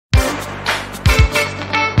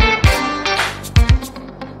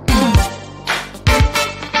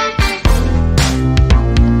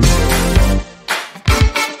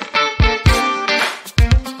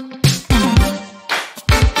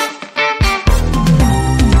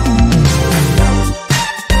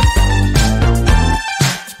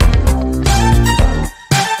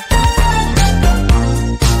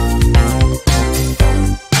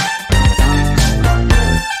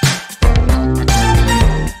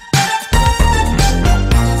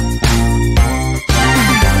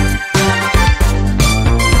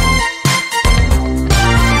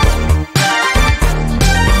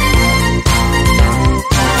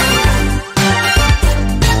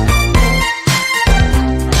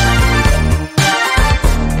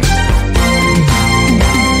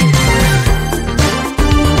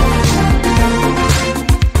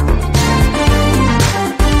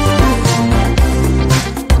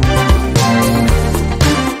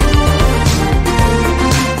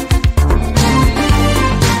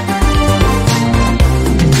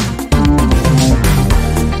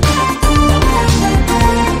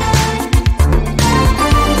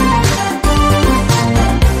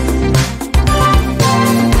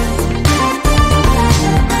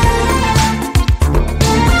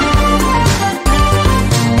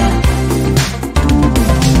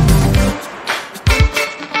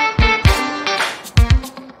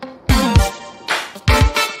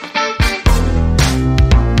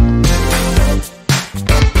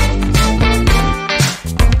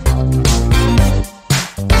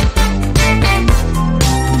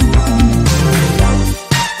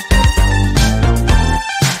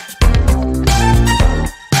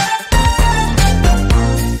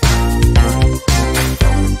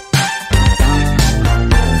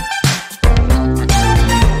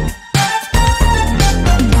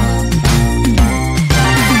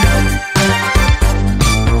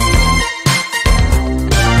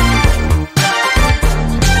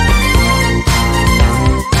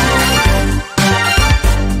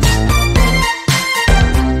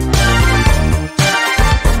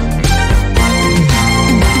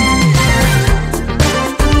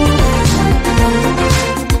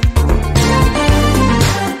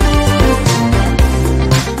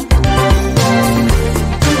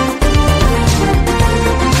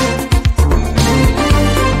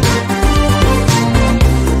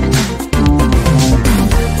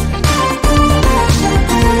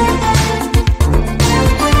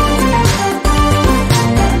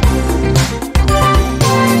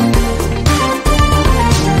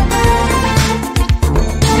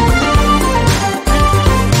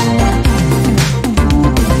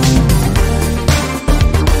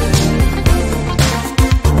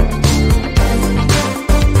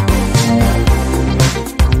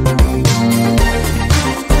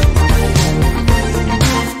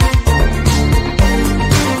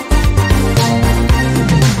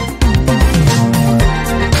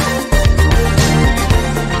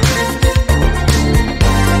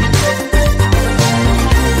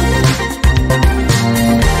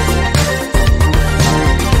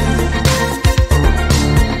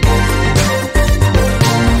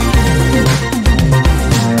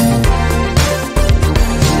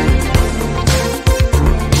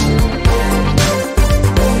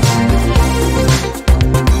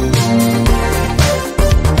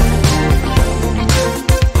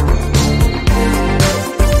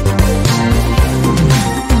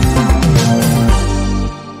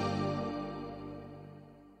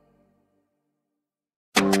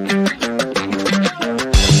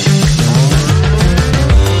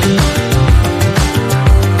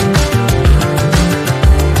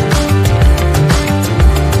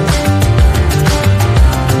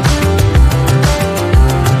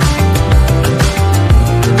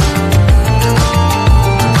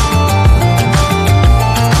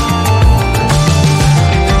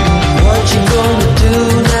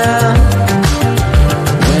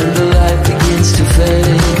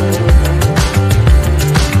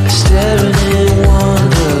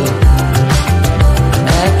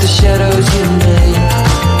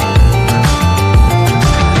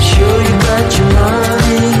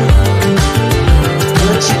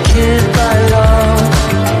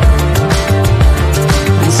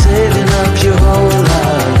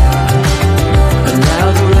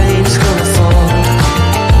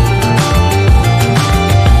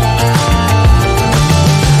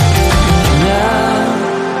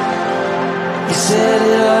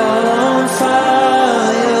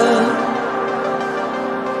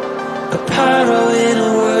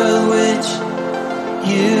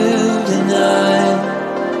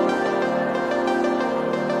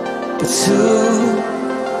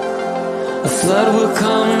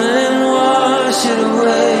wash it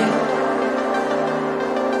away,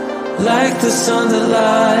 like the sun that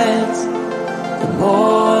lights the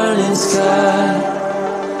morning sky.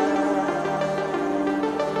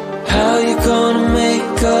 How you gonna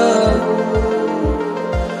make up?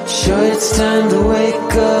 Sure, it's time to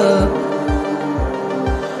wake up.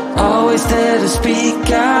 Always there to speak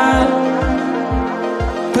out,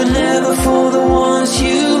 but never for the ones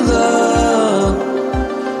you love.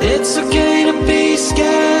 It's okay to be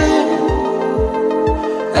scared,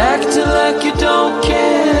 acting like you don't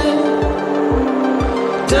care.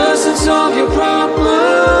 Doesn't solve your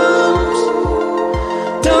problems,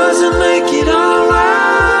 doesn't make it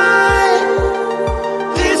alright.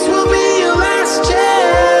 This will be your last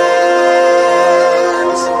chance.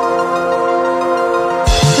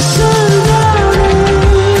 The sun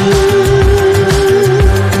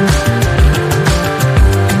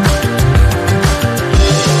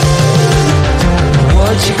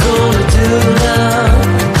what you gonna do now?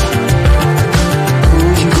 Who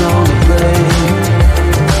you gonna blame?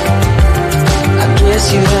 I guess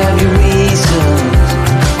you have your reasons,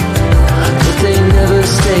 but they never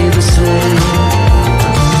stay the same.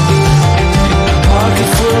 Pocket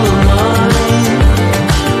full of money,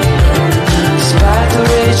 despite the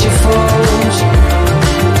rage you forge.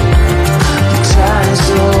 You're trying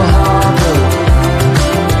so hard, but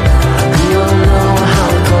you don't know how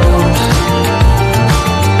it goes.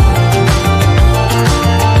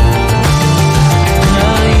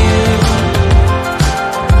 Now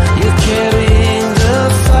you're carrying the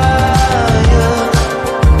fire,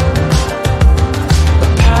 a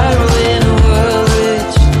pyro in a world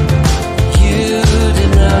which you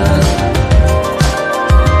deny.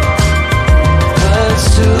 But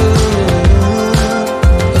soon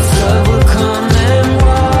the flood will come and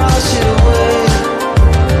wash it away,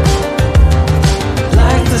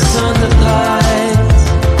 like the sun that lights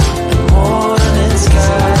the morning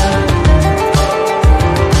sky.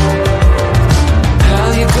 How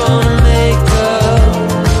you gonna make up?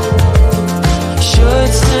 Sure,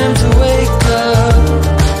 it's time to wake up.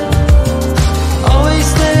 Always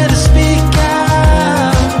there to speak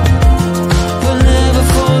out, but never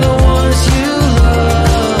for the ones you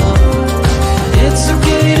love. It's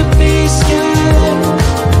okay to be scared,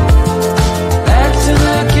 acting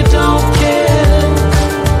like you don't care.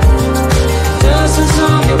 Doesn't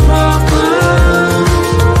solve your problems,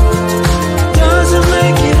 doesn't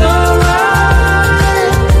make it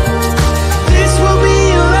alright. This will be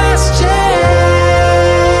your last chance.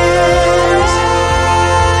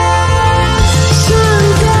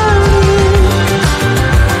 Sundown.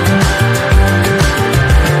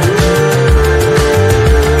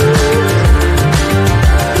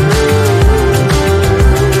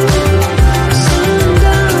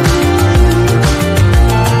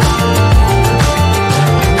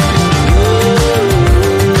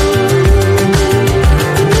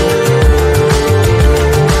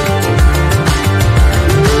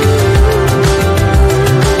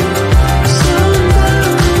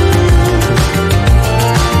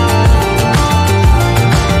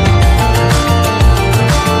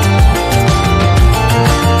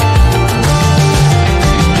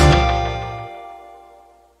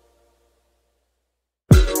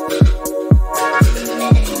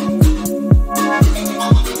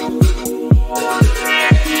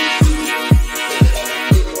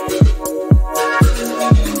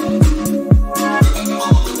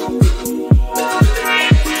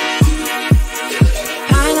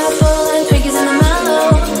 Pineapple and Twinkies in the mellow,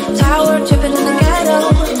 tower tripping in the ghetto.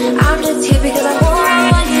 I'm just here because I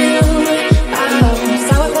want you.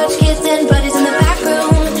 Sour Patch Kids and buddies in the back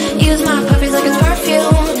room. Use my puppies like it's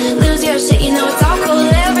perfume. Lose your shit, you know it's all cool.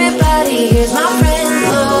 Everybody, here's my friend.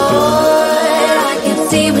 Lord, I can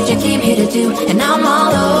see what you came here to do, and I'm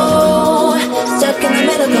all low, stuck in the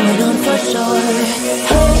middle, going on for sure.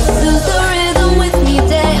 Hey, lose the rhythm with me,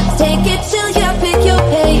 dance, take it chill, yeah, pick your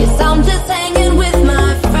pace. I'm just hanging with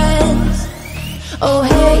my friends. Oh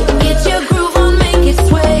hey, get your groove on, make it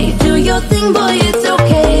sway. Do your thing, boy, it's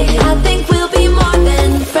okay. I think we'll be more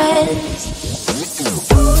than friends.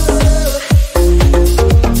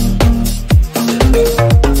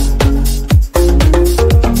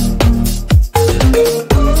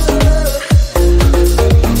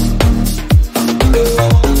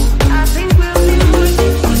 I think we'll be more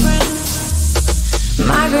than friends.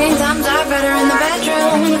 My green times are better in the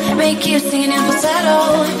bedroom. Make you singing in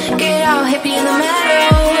falsetto. Get all hippie in the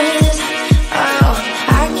meadows. Oh,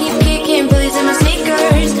 I keep kicking Billies in my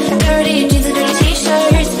sneakers. Dirty jeans and dirty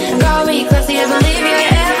t-shirts. Call me classy, I believe you.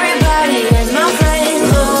 Everybody is my friend.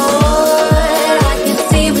 Lord, I can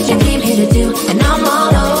see what you came here to do, and I'm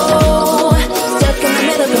all low, stuck in the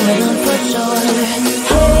middle, going on